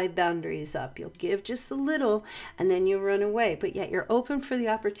high boundaries up. You'll give just a little and then you'll run away, but yet you're open for the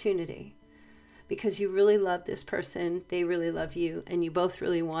opportunity because you really love this person, they really love you, and you both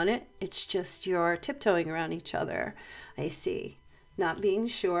really want it. It's just you're tiptoeing around each other. I see. Not being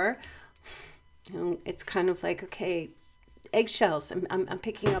sure. You know, it's kind of like, okay, eggshells. I'm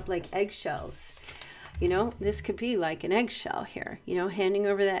picking up like eggshells. You know, this could be like an eggshell here, you know, handing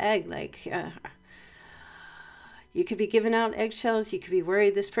over the egg. Like you could be giving out eggshells. You could be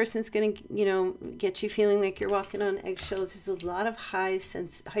worried this person's going to, you know, get you feeling like you're walking on eggshells. There's a lot of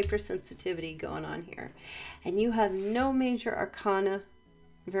hypersensitivity going on here. And you have no major arcana,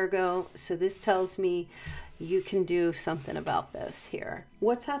 Virgo. So this tells me you can do something about this here.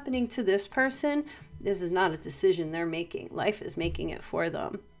 What's happening to this person? This is not a decision they're making. Life is making it for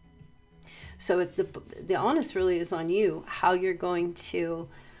them. So the onus really is on you, how you're going to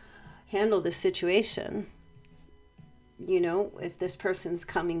handle this situation. You know, if this person's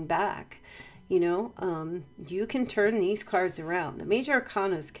coming back, you know, you can turn these cards around. The major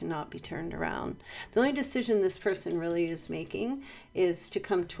arcanas cannot be turned around. The only decision this person really is making is to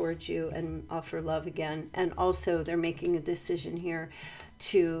come towards you and offer love again. And also they're making a decision here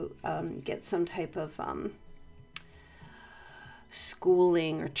to get some type of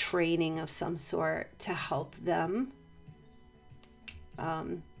schooling or training of some sort to help them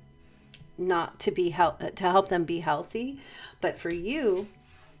not to be to help them be healthy. But for you,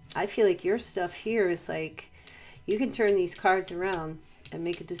 I feel like your stuff here is like you can turn these cards around and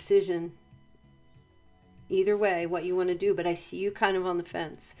make a decision either way what you want to do. But I see you kind of on the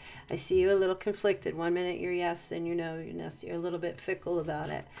fence. I see you a little conflicted. One minute you're yes, then you know you're a little bit fickle about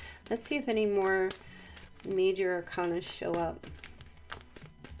it. Let's see if any more major arcana show up.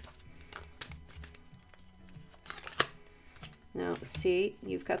 Now, see,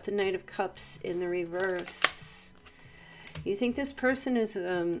 you've got the Knight of Cups in the reverse. You think this person is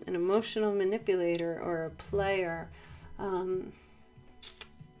an emotional manipulator or a player,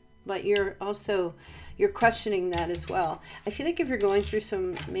 but you're questioning that as well. I feel like if you're going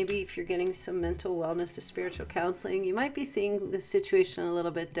through maybe if you're getting some mental wellness or spiritual counseling, you might be seeing the situation a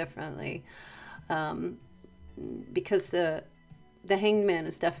little bit differently, because the Hanged Man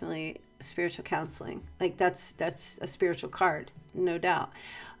is definitely spiritual counseling. Like that's a spiritual card, no doubt.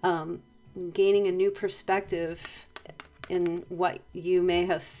 Gaining a new perspective in what you may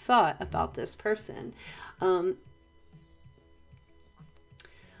have thought about this person.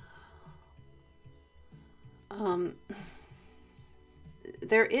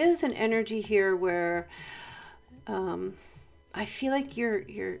 There is an energy here where I feel like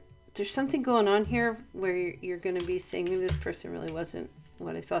there's something going on here where you're going to be saying maybe this person really wasn't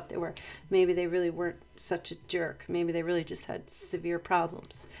what I thought they were. Maybe they really weren't such a jerk. Maybe they really just had severe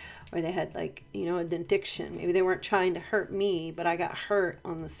problems, or they had, like, you know, an addiction. Maybe they weren't trying to hurt me, but I got hurt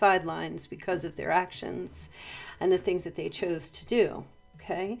on the sidelines because of their actions and the things that they chose to do.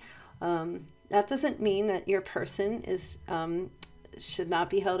 Okay. That doesn't mean that your person should not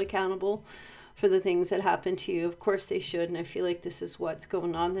be held accountable for the things that happen to you. Of course they should. And I feel like this is what's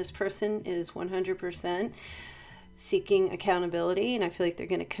going on. This person is 100% seeking accountability, and I feel like they're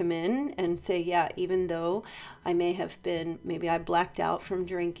going to come in and say, yeah, even though I may have been, maybe I blacked out from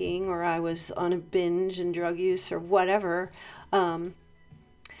drinking, or I was on a binge and drug use or whatever,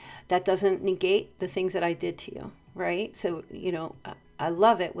 that doesn't negate the things that I did to you, right? So, you know, I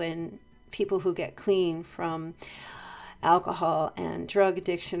love it when people who get clean from alcohol and drug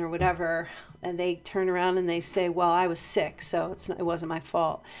addiction or whatever, and they turn around and they say, well, I was sick, so it wasn't my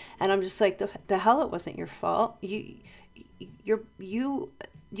fault. And I'm just like, the hell, it wasn't your fault. You're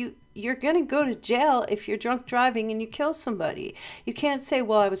going to go to jail if you're drunk driving and you kill somebody. You can't say,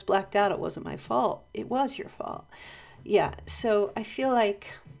 well, I was blacked out, it wasn't my fault. It was your fault. Yeah, so I feel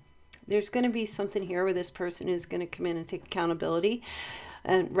like there's going to be something here where this person is going to come in and take accountability.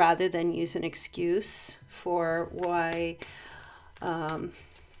 and rather than use an excuse for why you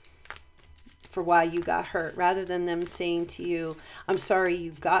got hurt, rather than them saying to you, I'm sorry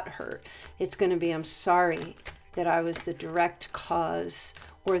you got hurt, it's going to be, I'm sorry that I was the direct cause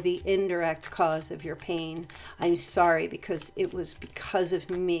or the indirect cause of your pain. I'm sorry because it was because of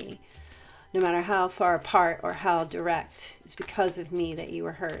me. No matter how far apart or how direct, it's because of me that you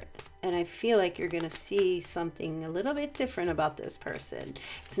were hurt. And I feel like you're going to see something a little bit different about this person.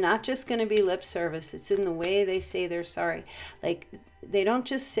 It's not just going to be lip service. It's in the way they say they're sorry. Like, they don't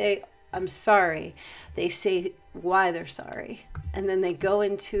just say, I'm sorry. They say why they're sorry. And then they go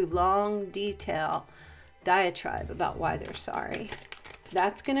into long detail diatribe about why they're sorry.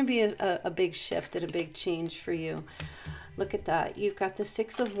 That's going to be a big shift and a big change for you. Look at that. You've got the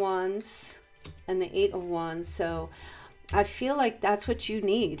 6 of Wands and the 8 of Wands. So I feel like that's what you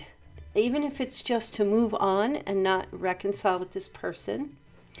need. Even if it's just to move on and not reconcile with this person,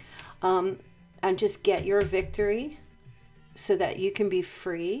 and just get your victory so that you can be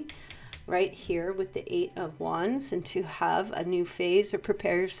free right here with the 8 of Wands, and to have a new phase or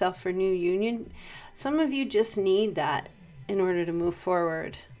prepare yourself for a new union. Some of you just need that in order to move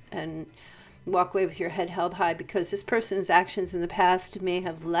forward and walk away with your head held high, because this person's actions in the past may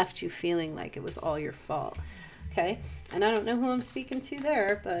have left you feeling like it was all your fault. Okay, and I don't know who I'm speaking to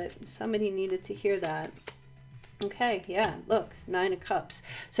there, but somebody needed to hear that. Okay, yeah, look, 9 of Cups.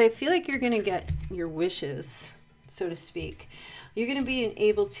 So I feel like you're going to get your wishes, so to speak. You're going to be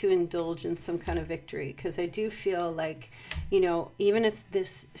able to indulge in some kind of victory, because I do feel like, you know, even if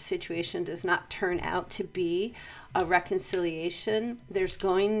this situation does not turn out to be a reconciliation, there's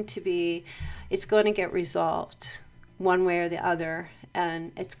going to be, it's going to get resolved one way or the other.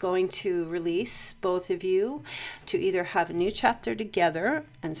 And it's going to release both of you to either have a new chapter together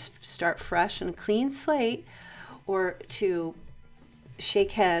and start fresh on a clean slate, or to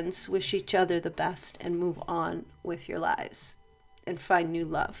shake hands, wish each other the best, and move on with your lives and find new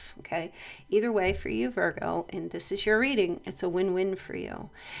love. Okay, either way for you, Virgo, and this is your reading, it's a win-win for you.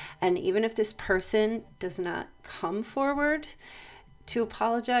 And even if this person does not come forward to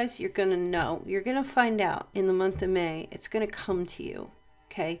apologize, you're going to know, you're going to find out in the month of May. It's going to come to you.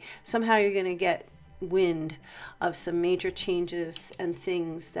 Okay, somehow you're going to get wind of some major changes and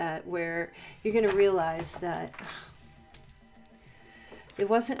things that where you're going to realize that it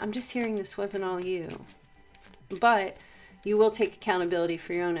wasn't, I'm just hearing this wasn't all you, but you will take accountability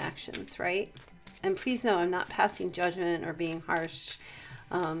for your own actions, right? And please know, I'm not passing judgment or being harsh.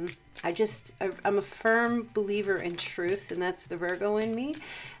 I'm a firm believer in truth, and that's the Virgo in me.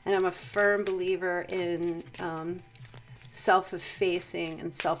 And I'm a firm believer in self-effacing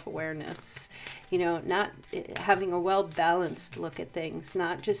and self-awareness. You know, not having a well-balanced look at things,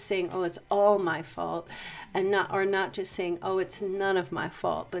 not just saying, oh, it's all my fault, and not just saying, oh, it's none of my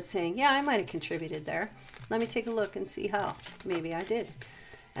fault, but saying, yeah, I might have contributed there. Let me take a look and see how. Maybe I did.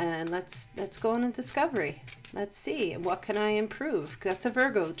 And let's go on a discovery. Let's see, what can I improve? That's a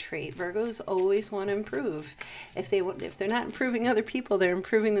Virgo trait. Virgos always want to improve. If they're not improving other people, they're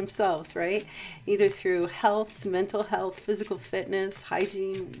improving themselves, right? Either through health, mental health, physical fitness,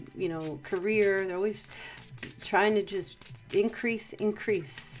 hygiene, you know, career. They're always trying to just increase,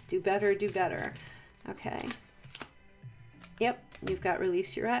 do better. Okay. Yep, you've got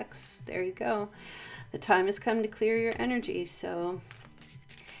release your ex. There you go. The time has come to clear your energy. So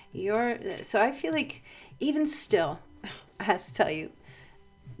I feel like, even still, I have to tell you,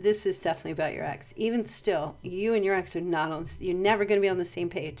 this is definitely about your ex. Even still, you and your ex are not on, you're never going to be on the same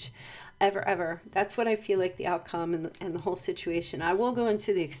page. Ever. That's what I feel like the outcome and the whole situation. I will go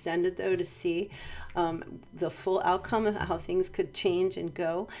into the extended, though, to see the full outcome of how things could change and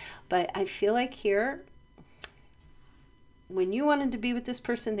go. But I feel like here, when you wanted to be with this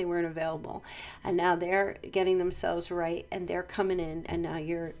person, they weren't available. And now they're getting themselves right, and they're coming in, and now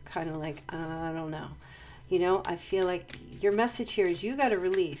you're kind of like, I don't know. You know, I feel like your message here is you got to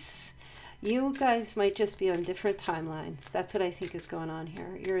release. You guys might just be on different timelines. That's what I think is going on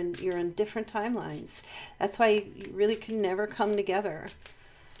here. You're in different timelines. That's why you really can never come together.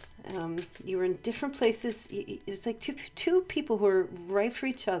 You were in different places. It's like two people who are right for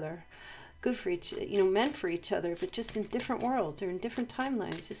each other, good for each, you know, meant for each other, but just in different worlds or in different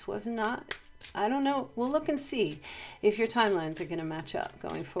timelines. Just wasn't not. I don't know. We'll look and see if your timelines are going to match up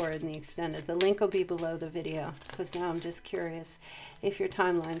going forward in the extended. The link will be below the video, because now I'm just curious if your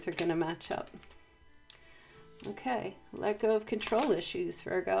timelines are going to match up. Okay, let go of control issues,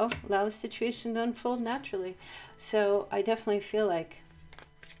 Virgo. Allow the situation to unfold naturally. So I definitely feel like,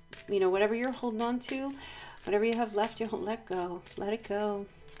 you know, whatever you're holding on to, whatever you have left, you let go. Let it go.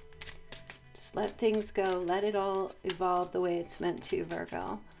 Just let things go. Let it all evolve the way it's meant to,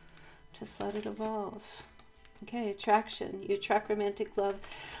 Virgo. Just let it evolve. Okay, attraction. You attract romantic love.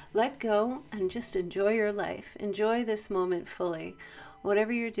 Let go and just enjoy your life. Enjoy this moment fully.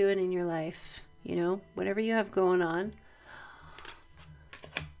 Whatever you're doing in your life, you know, whatever you have going on,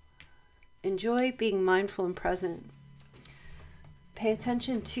 enjoy being mindful and present. Pay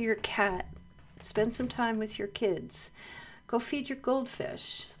attention to your cat. Spend some time with your kids. Go feed your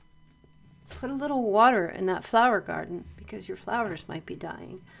goldfish. Put a little water in that flower garden because your flowers might be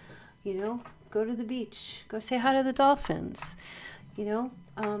dying. You know, go to the beach. Go say hi to the dolphins. You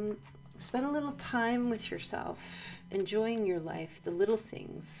know, spend a little time with yourself, enjoying your life, the little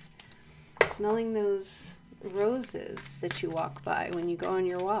things. Smelling those roses that you walk by when you go on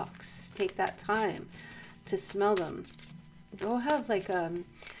your walks. Take that time to smell them. Go have like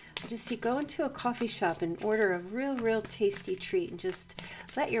go into a coffee shop and order a real tasty treat and just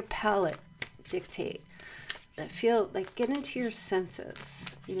let your palate dictate. Feel like, get into your senses,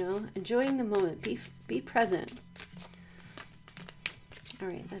 you know, enjoying the moment, be present. All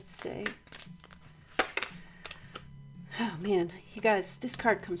right, let's see. Oh man, you guys, this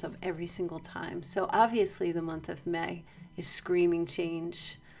card comes up every single time. So obviously the month of May is screaming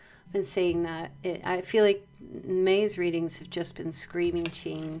change. I've been saying that. I feel like May's readings have just been screaming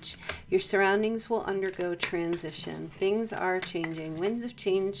change. Your surroundings will undergo transition. Things are changing. Winds of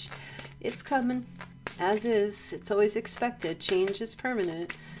change, it's coming. As is, it's always expected. Change is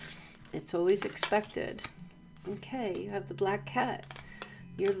permanent. It's always expected. Okay, you have the black cat.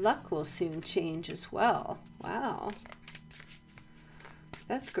 Your luck will soon change as well. Wow.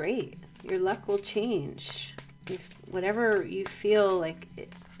 That's great. Your luck will change. If whatever you feel like,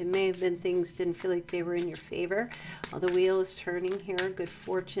 it may have been things didn't feel like they were in your favor. The wheel is turning here. Good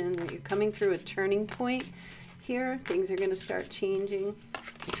fortune. You're coming through a turning point here. Things are going to start changing.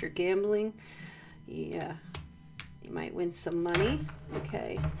 If you're gambling, yeah, you might win some money.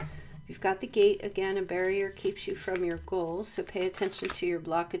 Okay. You've got the gate again. A barrier keeps you from your goals. So pay attention to your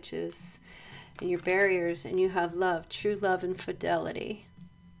blockages and your barriers. And you have love, true love and fidelity.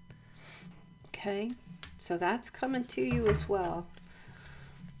 Okay. So that's coming to you as well.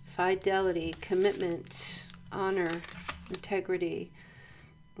 Fidelity, commitment, honor, integrity.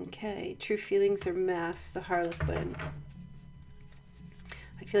 Okay. True feelings are masked. The Harlequin.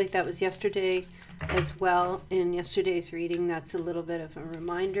 I feel like that was yesterday as well. In yesterday's reading, that's a little bit of a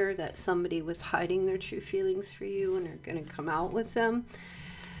reminder that somebody was hiding their true feelings for you and are going to come out with them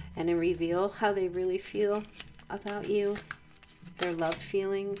and then reveal how they really feel about you, their love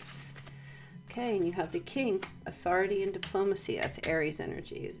feelings. Okay, and you have the King, authority and diplomacy. That's Aries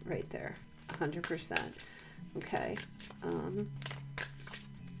energy right there, 100%. Okay.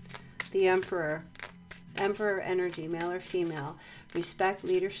 The Emperor. Emperor energy, male or female. Respect,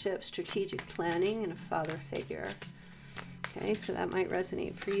 leadership, strategic planning, and a father figure. Okay, so that might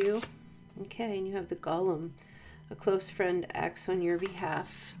resonate for you. Okay, and you have the Golem. A close friend acts on your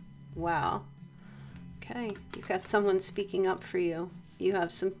behalf. Wow. Okay, you've got someone speaking up for you. You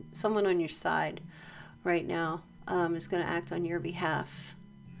have someone on your side right now is going to act on your behalf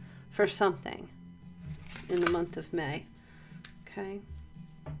for something in the month of May. Okay.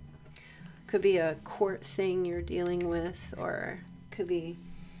 Could be a court thing you're dealing with, or could be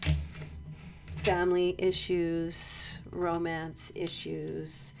family issues, romance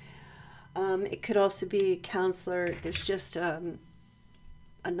issues. It could also be a counselor. There's just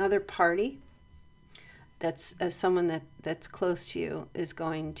another party that's someone that's close to you is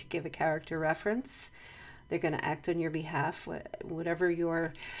going to give a character reference. They're going to act on your behalf, whatever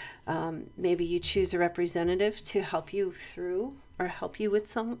your, maybe you choose a representative to help you through or help you with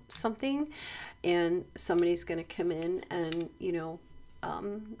something, and somebody's going to come in and, you know,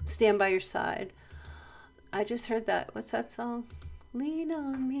 stand by your side. I just heard that. What's that song? Lean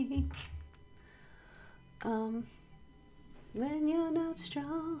on me. When you're not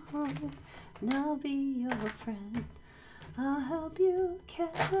strong, and I'll be your friend. I'll help you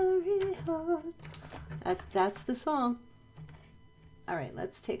carry on. That's the song. All right,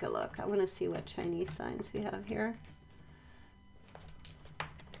 let's take a look. I want to see what Chinese signs we have here.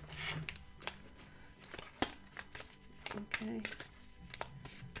 Okay.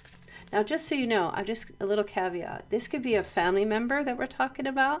 Now, just so you know, a little caveat. This could be a family member that we're talking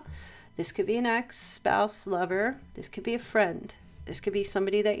about. This could be an ex, spouse, lover. This could be a friend. This could be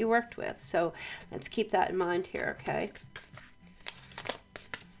somebody that you worked with. So let's keep that in mind here, okay?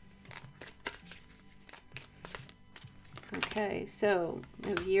 Okay, so we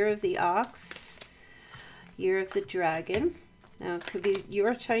have Year of the Ox, Year of the Dragon. Now it could be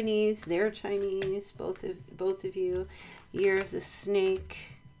you're Chinese, they're Chinese, both of you. Year of the Snake,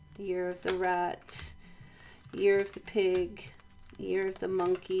 the year of the rat, year of the pig, year of the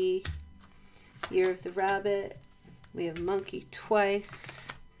monkey, year of the rabbit. We have monkey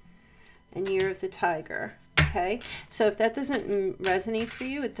twice, and year of the tiger. Okay, so if that doesn't resonate for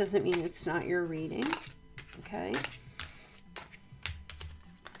you, it doesn't mean it's not your reading. Okay.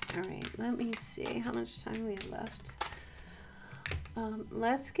 All right, let me see how much time we have left.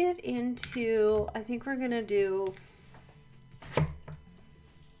 Let's get into, I think we're going to do, I'm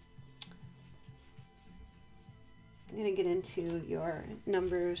going to get into your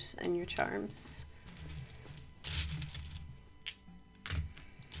numbers and your charms.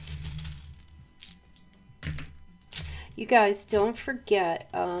 You guys, don't forget,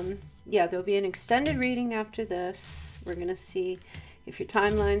 yeah, there'll be an extended reading after this. We're going to see if your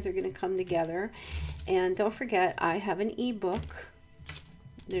timelines are going to come together. And don't forget, I have an ebook.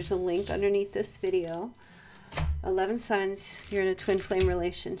 There's a link underneath this video. 11 signs you're in a twin flame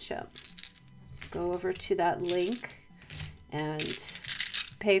relationship. Go over to that link and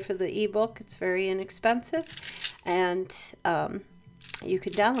pay for the ebook. It's very inexpensive. And you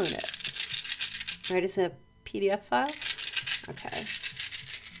can download it. Right, as a PDF file? Okay.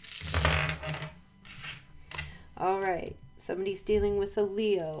 All right. Somebody's dealing with a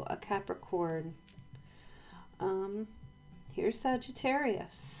Leo, a Capricorn. Here's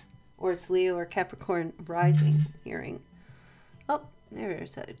Sagittarius. Or it's Leo or Capricorn rising, hearing. Oh,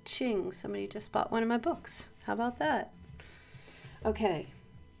 there's a ching. Somebody just bought one of my books. How about that? Okay.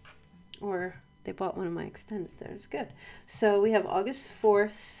 Or they bought one of my extended. There's good. So we have August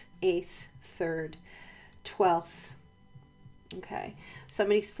 4th, 8th, 3rd, 12th. Okay.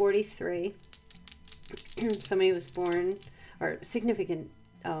 Somebody's 43. Somebody was born, or significant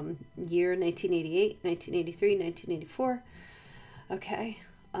year, 1988, 1983, 1984. Okay.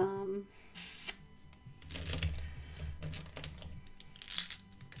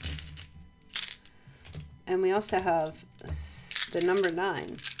 And we also have the number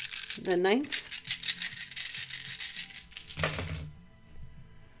 9, the 9th.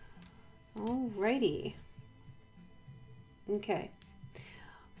 Alrighty. Okay.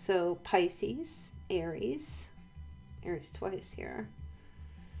 So Pisces, Aries twice here,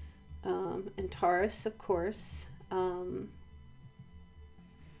 and Taurus, of course.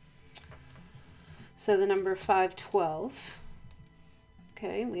 So the number 512.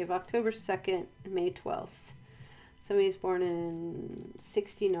 Okay, we have October 2nd, May 12th. Somebody's born in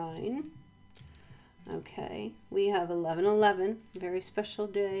 69. Okay, we have 1111, very special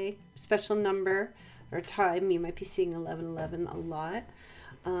day, special number or time. You might be seeing 1111 a lot.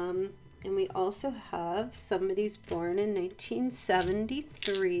 And we also have somebody's born in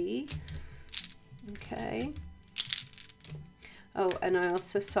 1973. Okay. Oh, and I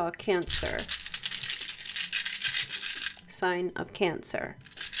also saw Cancer. Sign of Cancer.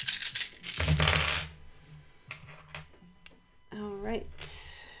 All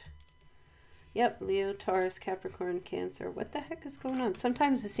right. Yep, Leo, Taurus, Capricorn, Cancer. What the heck is going on?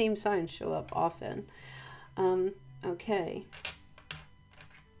 Sometimes the same signs show up often. Okay.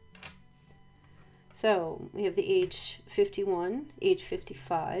 So we have the age 51, age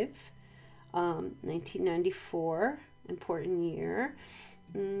 55, 1994, important year,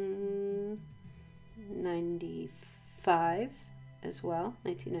 95 as well,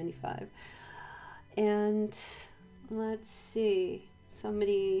 1995. And let's see,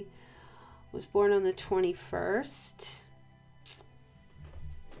 somebody was born on the 21st.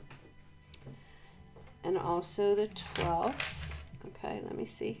 And also the 12th. Okay, let me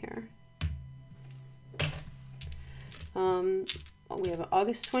see here. We have an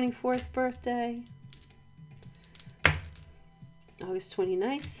August 24th birthday, August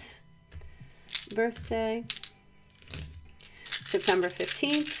 29th birthday, September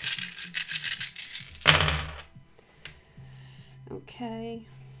 15th. Okay.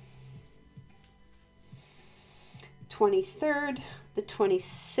 23rd, the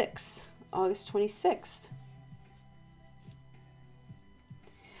 26th, August 26th.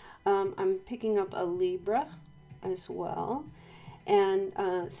 I'm picking up a Libra as well. And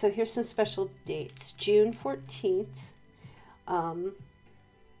so here's some special dates. June 14th,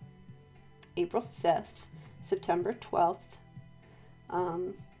 April 5th, September 12th,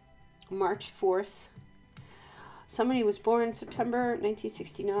 March 4th. Somebody was born September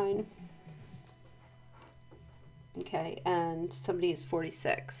 1969. Okay, and somebody is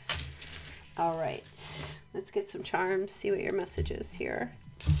 46. All right, let's get some charms, see what your message is here.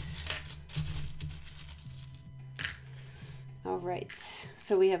 All right,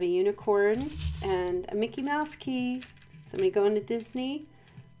 so we have a unicorn and a Mickey Mouse key. Somebody going to Disney?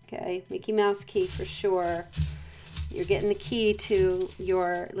 Okay, Mickey Mouse key for sure. You're getting the key to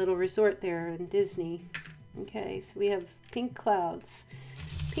your little resort there in Disney. Okay, so we have pink clouds.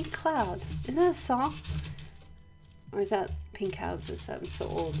 Pink cloud. Isn't that a song? Or is that pink houses? I'm so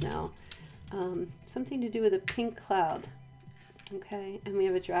old now. Something to do with a pink cloud. Okay, and we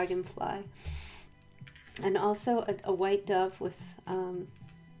have a dragonfly. And also a white dove with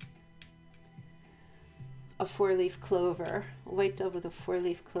a four-leaf clover. A white dove with a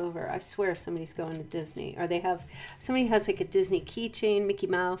four-leaf clover. I swear somebody's going to Disney. Or somebody has like a Disney keychain, Mickey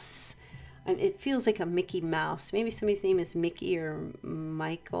Mouse. It feels like a Mickey Mouse. Maybe somebody's name is Mickey or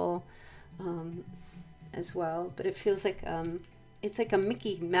Michael as well. But it feels like it's like a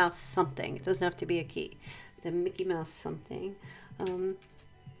Mickey Mouse something. It doesn't have to be a key. The Mickey Mouse something. And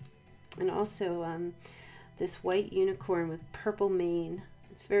also this white unicorn with purple mane.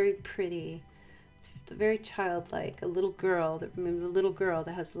 It's very pretty. It's very childlike. A little girl. Remember the little girl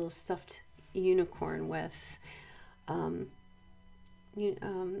that has a little stuffed unicorn with.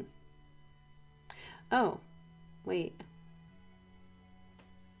 Oh, wait.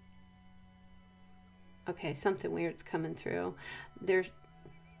 Okay, something weird's coming through.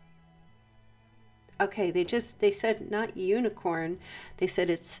 Okay, they said not unicorn. They said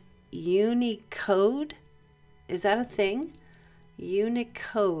it's Unicode. Is that a thing?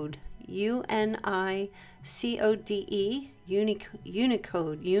 Unicode. U-N-I-C-O-D-E.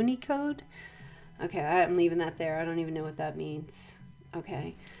 Unicode. Unicode? Okay, I'm leaving that there. I don't even know what that means.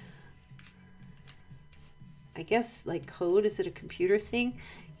 Okay. I guess like code, is it a computer thing?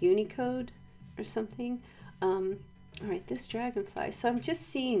 Unicode or something? All right, this dragonfly. So I'm just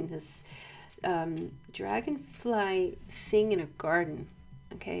seeing this dragonfly thing in a garden.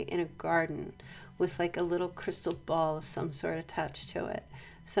 Okay, in a garden with like a little crystal ball of some sort attached to it.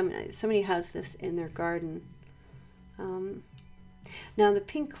 Somebody has this in their garden. Now the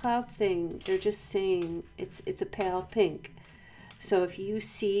pink cloud thing, they're just saying it's a pale pink. So if you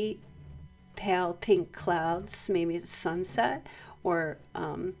see pale pink clouds, maybe it's sunset, or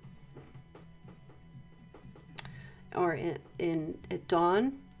at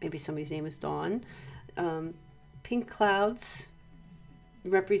dawn, maybe somebody's name is Dawn. Pink clouds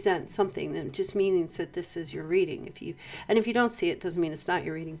represent something that just means that this is your reading. If you don't see it, doesn't mean it's not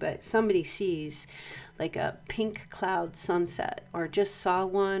your reading, but somebody sees like a pink cloud sunset, or just saw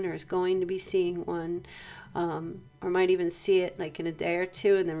one, or is going to be seeing one, or might even see it like in a day or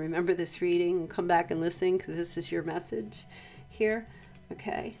two and then remember this reading and come back and listen because this is your message here.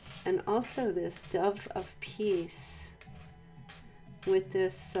 Okay, and also this dove of peace with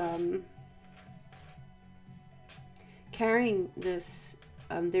this carrying this,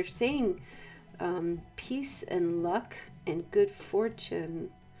 they're saying peace and luck and good fortune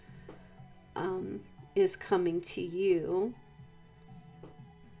is coming to you.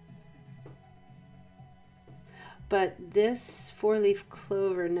 But this four-leaf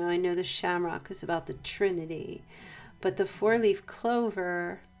clover, now I know the shamrock is about the Trinity, but the four-leaf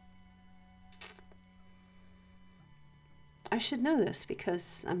clover, I should know this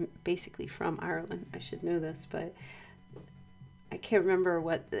because I'm basically from Ireland. I should know this, but I can't remember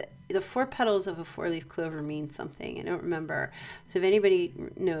what the four petals of a four-leaf clover mean something. I don't remember. So if anybody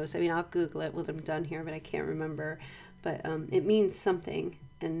knows, I mean, I'll Google it when I'm done here, but I can't remember. But it means something,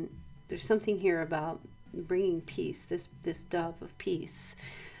 and there's something here about bringing peace, this dove of peace.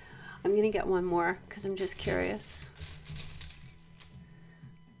 I'm going to get one more because I'm just curious.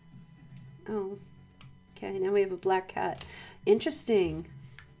 Oh, okay, now we have a black cat. Interesting.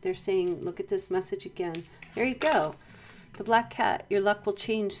 They're saying, look at this message again. There you go. The black cat, your luck will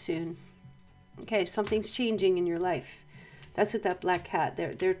change soon. Okay, something's changing in your life. That's what that black cat,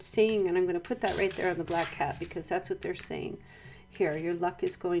 they're saying, and I'm going to put that right there on the black cat because that's what they're saying. Here, your luck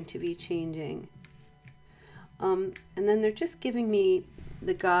is going to be changing. And then they're just giving me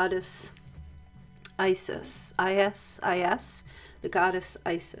the goddess Isis, I-S, the goddess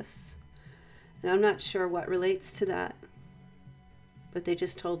Isis. And I'm not sure what relates to that, but they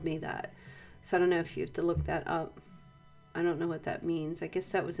just told me that. So I don't know if you have to look that up. I don't know what that means. I guess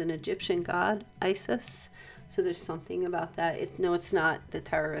that was an Egyptian god, Isis. So there's something about that. No, it's not the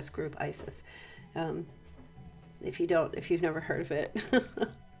terrorist group ISIS. If you've never heard of it,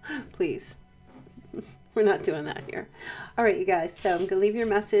 please. We're not doing that here. All right, you guys, so I'm going to leave your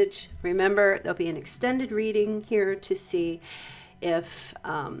message. Remember, there'll be an extended reading here to see if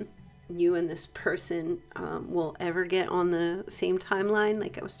you and this person will ever get on the same timeline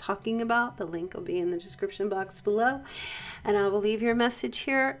like I was talking about. The link will be in the description box below. And I will leave your message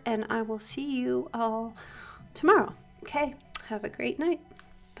here, and I will see you all tomorrow. Okay, have a great night.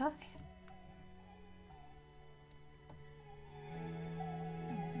 Bye.